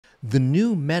The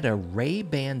new Meta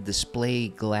Ray-Ban display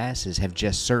glasses have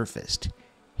just surfaced.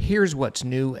 Here's what's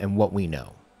new and what we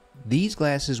know. These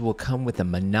glasses will come with a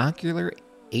monocular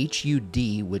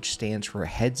HUD, which stands for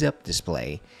heads-up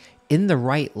display, in the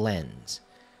right lens.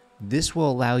 This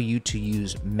will allow you to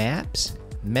use maps,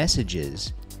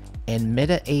 messages, and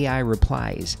Meta AI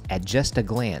replies at just a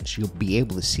glance. You'll be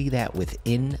able to see that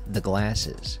within the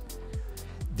glasses.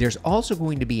 There's also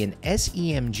going to be an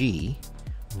sEMG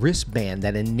wristband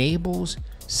that enables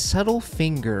subtle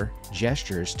finger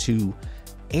gestures to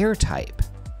air type.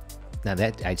 Now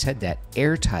that I said that,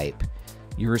 air type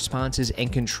your responses and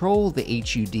control the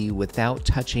HUD without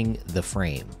touching the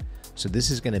frame. So this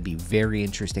is going to be very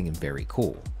interesting and very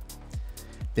cool.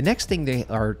 The next thing they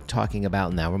are talking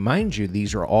about now, remind you,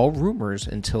 these are all rumors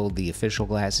until the official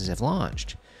glasses have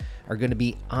launched, are going to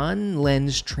be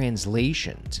on-lens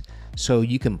translations. So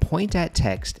you can point at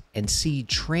text and see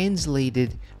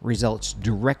translated results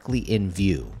directly in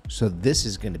view. So this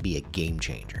is going to be a game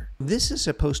changer. This is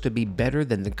supposed to be better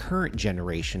than the current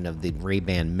generation of the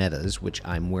Ray-Ban Metas, which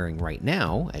I'm wearing right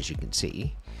now, as you can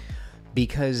see,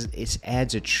 because it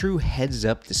adds a true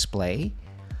heads-up display.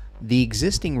 The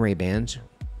existing Ray-Bans,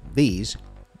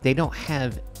 they don't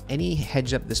have any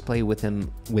heads-up display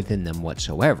within them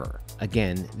whatsoever.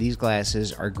 Again, these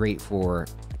glasses are great for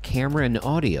camera and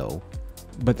audio,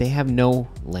 but they have no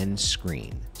lens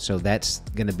screen. So that's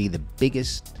going to be the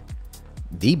biggest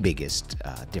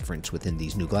difference within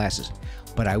these new glasses.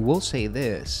 But I will say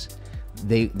this: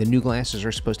 the new glasses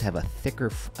are supposed to have a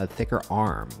thicker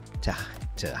arm to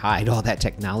hide all that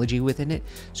technology within it.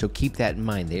 So keep that in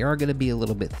mind. They are going to be a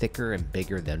little bit thicker and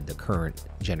bigger than the current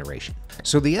generation.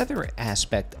 So the other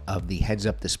aspect of the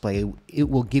heads-up display, it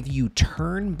will give you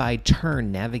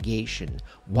turn-by-turn navigation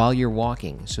while you're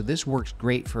walking. So this works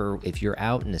great for if you're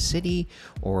out in a city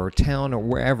or town or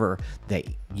wherever that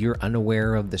you're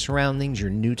unaware of the surroundings, you're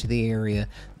new to the area.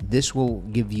 This will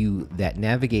give you that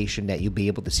navigation that you'll be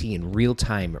able to see in real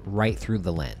time right through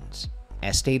the lens.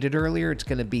 As stated earlier, it's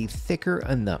going to be thicker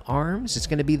on the arms. It's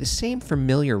going to be the same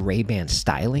familiar Ray-Ban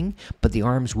styling, but the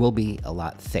arms will be a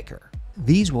lot thicker.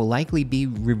 These will likely be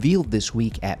revealed this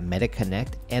week at Meta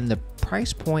Connect, and the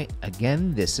price point,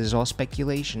 again, this is all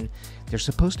speculation, they're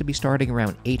supposed to be starting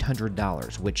around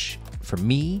 $800, which for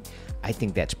me, I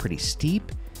think that's pretty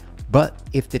steep. But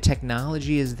if the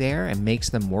technology is there and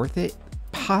makes them worth it,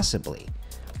 possibly.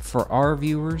 For our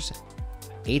viewers,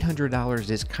 $800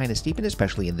 is kind of steep, and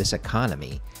especially in this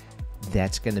economy,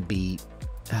 that's going to be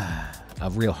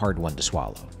a real hard one to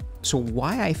swallow. So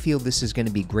why I feel this is going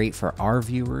to be great for our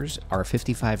viewers, our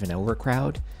 55 and over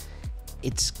crowd,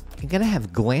 it's going to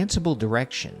have glanceable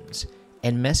directions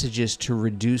and messages to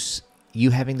reduce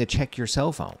you having to check your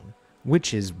cell phone,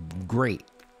 which is great.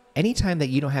 Anytime that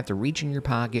you don't have to reach in your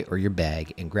pocket or your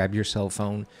bag and grab your cell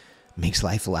phone makes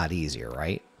life a lot easier,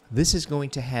 right? This is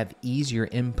going to have easier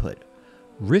input.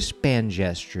 Wristband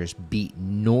gestures beat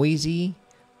noisy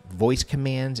voice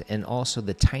commands and also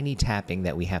the tiny tapping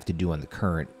that we have to do on the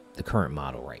current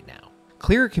model right now.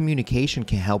 Clearer communication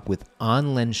can help with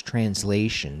on-lens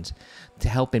translations to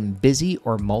help in busy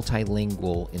or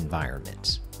multilingual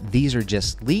environments. These are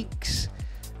just leaks.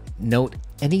 Note,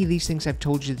 any of these things I've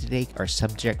told you today are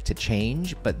subject to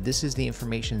change, but this is the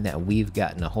information that we've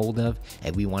gotten a hold of,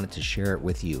 and we wanted to share it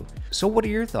with you. So what are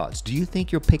your thoughts? Do you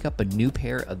think you'll pick up a new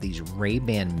pair of these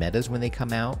Ray-Ban Metas when they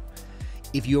come out?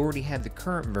 If you already have the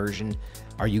current version,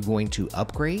 are you going to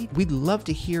upgrade? We'd love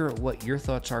to hear what your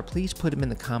thoughts are. Please put them in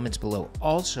the comments below.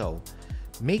 Also,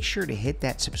 make sure to hit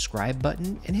that subscribe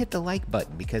button and hit the like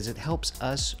button because it helps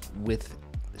us with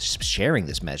sharing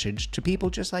this message to people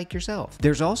just like yourself.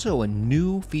 There's also a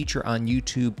new feature on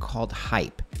YouTube called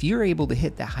Hype. If you're able to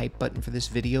hit the hype button for this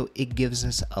video, it gives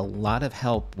us a lot of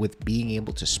help with being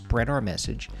able to spread our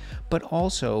message, but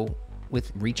also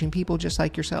with reaching people just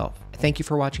like yourself. Thank you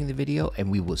for watching the video,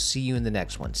 and we will see you in the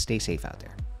next one. Stay safe out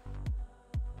there.